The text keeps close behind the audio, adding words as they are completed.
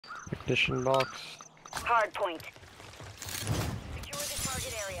Mission box. Hard point. Secure the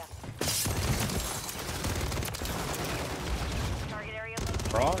target area. Target area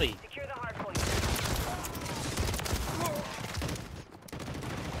located. Right. Secure the hard point.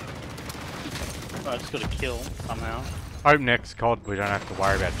 I just got a kill somehow. Hope next COD we don't have to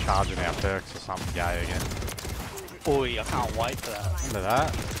worry about charging our perks or something gay again. Oi, I can't wait for that. Remember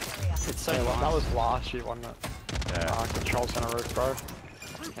that? It's so Yeah, nice. that was last year, wasn't it? Yeah. Control center roof, bro.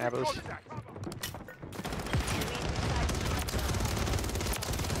 Ambers.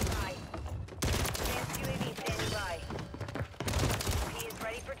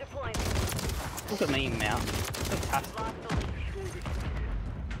 Look at me, mount. Fantastic.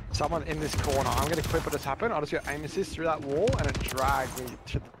 Someone in this corner. I'm gonna clip what just happened. I'll just get aim assist through that wall and it dragged me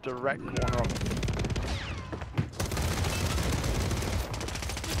to the direct corner of it.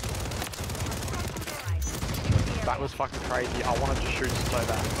 That was fucking crazy. I wanted to shoot so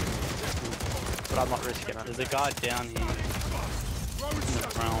bad. But I'm not risking it. There's a guy down here. In the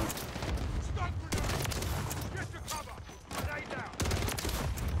ground.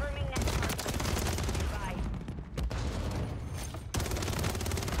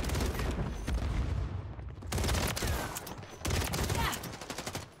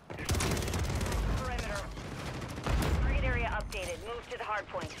 Move to the hard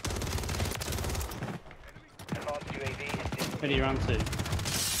point. Where do you run to?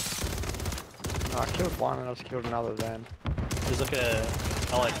 I killed one and I just killed another then. There's like a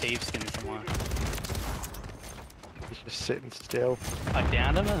LA Thief skin somewhere. He's just sitting still. I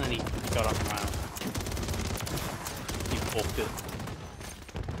downed him and then he got up and ran. He booked it.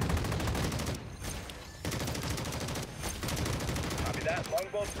 Copy that.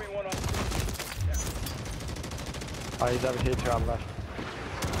 Longbow 3-1 on. Oh, he's over here to our left.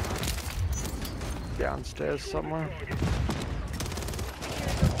 Downstairs somewhere.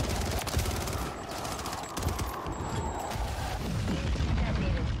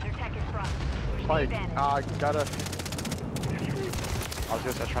 Like, gotta. I was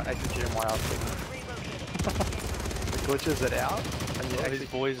gonna try to execute him while I was thinking. It glitches it out, and you These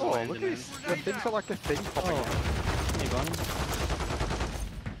boys oh, landing look at in. this. The thing's got like a thing popping out. Hey, buddy.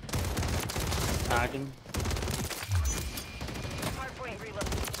 Tag him.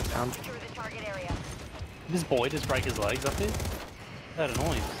 Down. Secure the target area. This boy just break his legs up here? That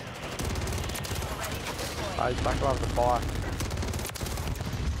annoys. He's back above the fire.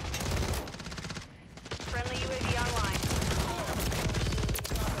 Friendly UAV online.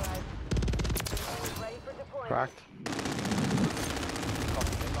 Ready for deployment. Cracked.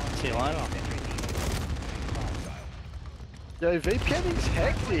 See you later. Yo, VPNing's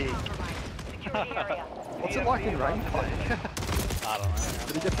hectic. Secure the area. What's it like in gameplay? I don't know.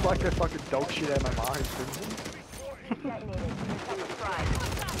 Did he get like a fucking dog shit MMR in Crimson? Detonated. Second strike.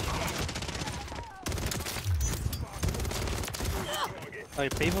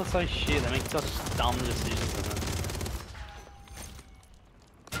 Like, people are so shit, they make such dumb decisions in it.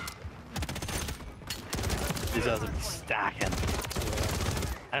 These guys are stacking.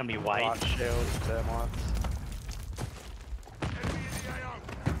 I'm gonna be waiting. Light shields, thermites.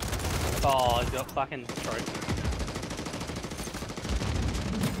 Oh, he's got fucking trophy.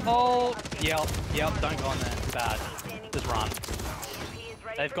 Oh, yep, don't go in there, it's bad. Just run.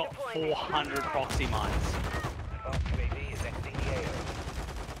 They've got 400 proxy mines.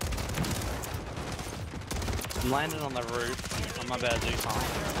 I'm landing on the roof, I'm about to do something.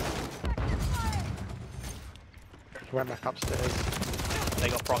 He went back upstairs. They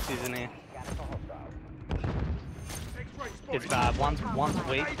got proxies in here. It's bad, one's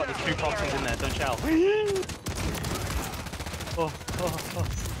weak, but there's two proxies in there, don't shout. Oh.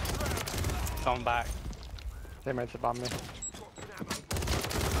 Coming back. Teammates above me.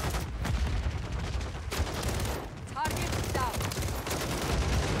 Target down.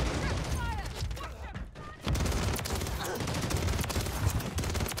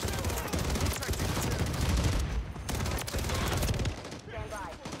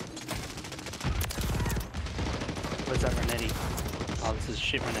 Where's that Renetti? Oh, this is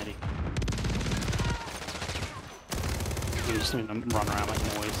shit Renetti. You just need to run around like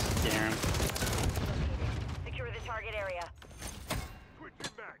noise, scare him. Secure the target area.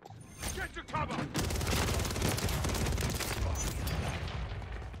 Switching back. Get to cover.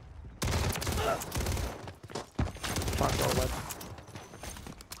 Front door led.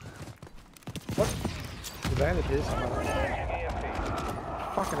 What? Advantage is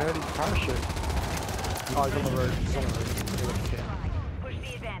fucking early parachute. Oh, he's on the roof. He's on the roof. Push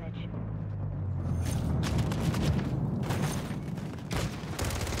the advantage.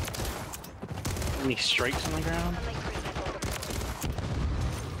 Any streaks on the ground?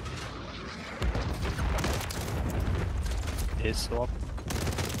 Is swap.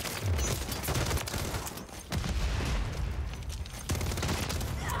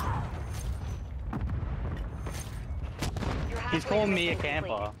 He's calling me a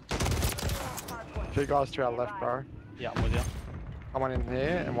camper. 2 guys to our left, bro. Yeah, I'm with you. One in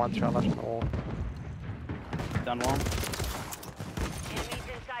here and 1 to our left on the wall. Done one. Enemies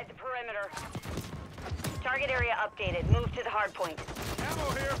inside the perimeter. Target area updated. Move to the hard point. Ammo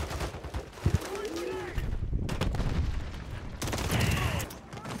here.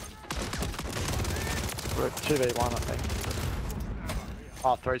 We're at 2v1, I think.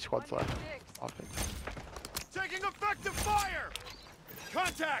 Oh, 3 squads left, I think. Taking effective fire.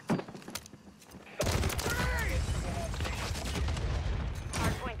 Contact.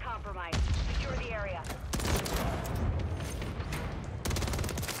 Hard point compromised. Secure the area.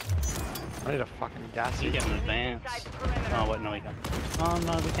 I need a fucking gas. You get an advance. Inside the perimeter. Oh, wait, no, we can't. Oh,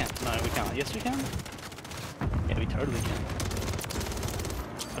 no, we can't. No, we can't. Yes, we can. Yeah, we totally can.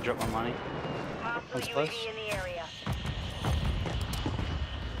 I dropped my money. Hostile That's close. UAV in the area.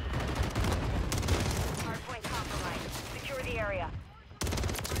 Hard point compromised. Secure the area.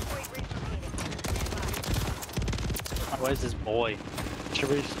 Hard point relocating. Oh, where's this boy? Should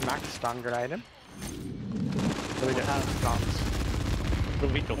we max stun grenade him? So we get stuns. What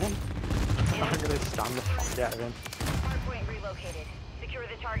are we doing? I'm gonna stun the fuck out of him. Hard point relocated. Secure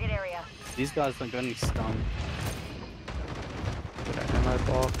the target area. These guys don't got any stun. Get an ammo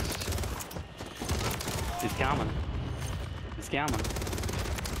box. He's coming. He's coming.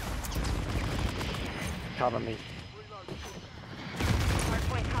 Cover me. Hard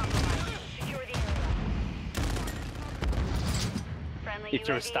point compromised. Secure the area. Friendly He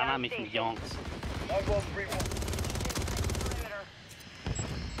threw a UAV stun at on me from station. yonks. Longbow 3-1. Perimeter.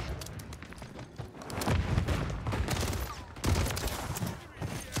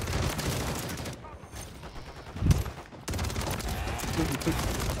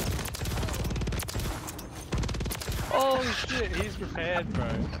 Oh shit, he's prepared, bro.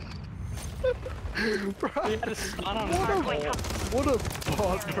 Bro, He had a stun on what his a, ball. what a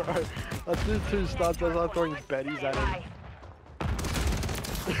bot, bro. I did 2 stuns as I was throwing betties at him.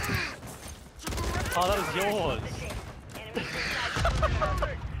 Oh, that was yours.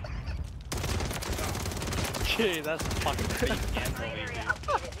 Gee, that's fucking beat Area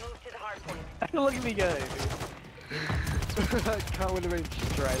updated. Move to the hard point. Look at me go. That car would have been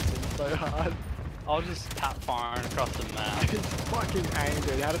strafing so hard. I was just tap firing across the map. He's fucking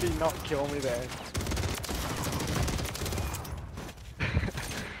angry. How did he not kill me there?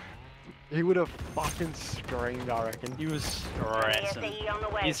 He would have fucking screamed, I reckon. He was stressing. ASAE on the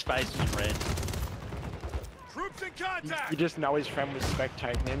way. His face was red. Troops in You contact. just know his friend was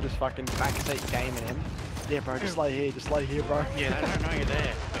spectating him, just fucking backseat gaming him. Yeah, bro, just lay here, bro. Yeah, they don't know you're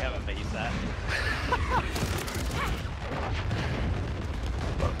there. We haven't beat that.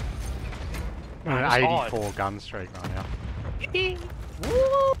 An Just 84 gun streak right now.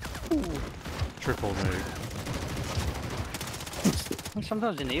 Triple nuke.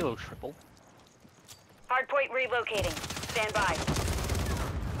 Sometimes you need a little triple. Hard point relocating. Stand by.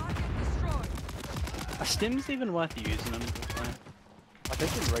 Are stims even worth using them? I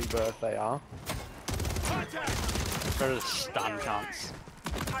think in Rebirth they are. Contact. Better to stun cunts.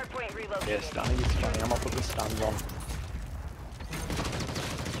 Hard point relocating. Yeah, stunning is funny. I'm up with the stuns on.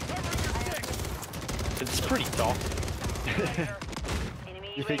 It's pretty doc.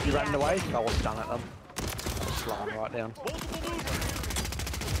 Enemy You think UAV you ran away? active. I will stun at them. I'll slow them right down. Multiple movers.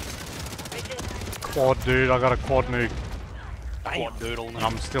 Mission. Quad dude, I got a quad nuke. Quad doodle And now.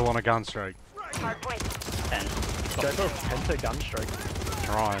 I'm still on a gun streak. Hard point. 10. Go for a penta gun streak.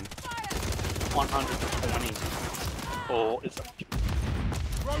 Trying. 120. Or is it?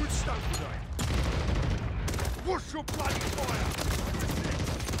 Road stun today. Whoosh your bloody fire.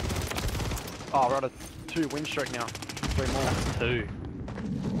 Oh, we're at a 2 win streak now. 3 more. 2. Enemies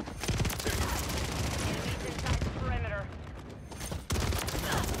inside the perimeter.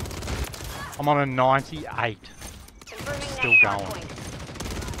 I'm on a 98. Confirming Still next hard going. point.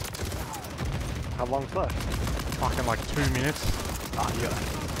 How long's left? Fucking like 2 minutes. Ah, you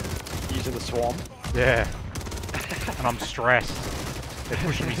gotta using the swarm. Yeah. And I'm stressed. They're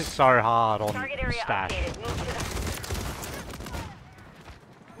pushing me so hard on Target area stash. updated. Move to the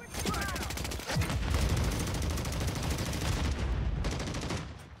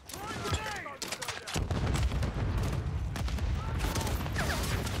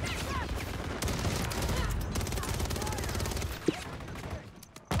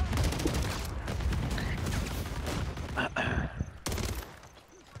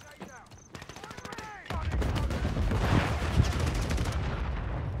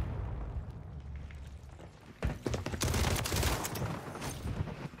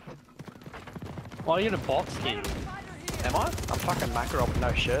Oh, you got a bot skin. Am I? I'm fucking Makarov with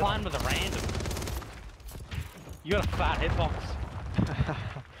no shirt. Fine with a random. You got a fat hitbox.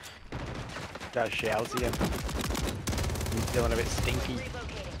 Go Showsy him. He's feeling a bit stinky.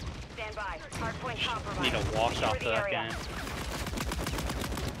 Relocating. Stand by. Hardpoint compromised. Need a wash Secure after the that area. game.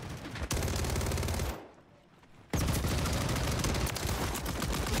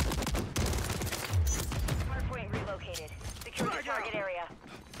 Hardpoint relocated. Secure the target area.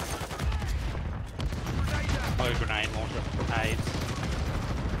 Oh, grenade launcher. Grenades.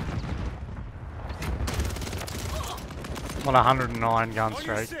 I'm on 109 gun On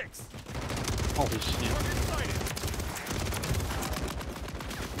your streak. 6. Holy shit. Target sighted.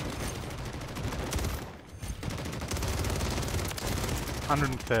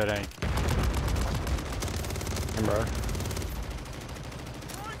 $113. Bro.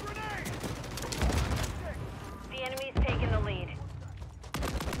 Throwing grenade. The enemy's taken the lead.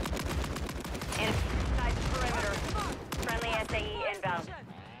 Enemy inside the perimeter. Friendly SAE inbound.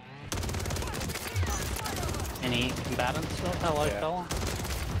 Any combatants still? Hello, Yeah. fella.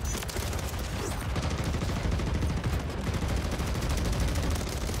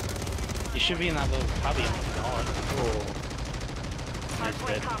 You should be in that little cubby. Oh my god. That's Hardpoint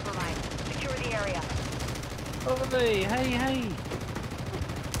dead. compromised. Secure the area. Oh, hey.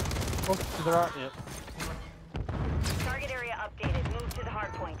 Oh, to the right. Yep. Target area updated. Move to the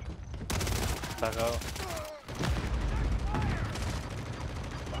hardpoint. Back up.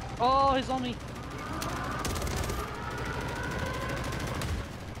 Oh, he's on me.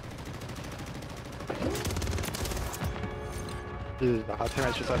 Dude, our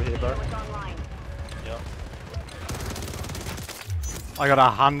teammate's just over here, bro. Was online. Yep. I got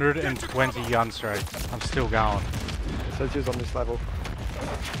 120 gun streak. I'm still going. It says he was on this level.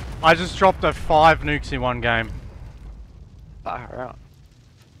 I just dropped 5 nukes in one game. Far out.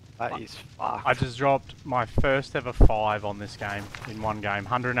 That is fucked. I just dropped my first ever 5 on this game in one game.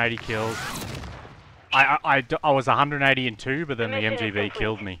 180 kills. I was 180 in 2, but then the Mission is MGB complete.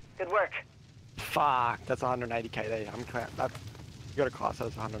 killed me. Good work. Fuck, that's 180k there. I'm that. You got a class that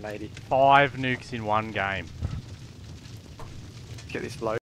was 180. 5 nukes in one game. Let's get this low.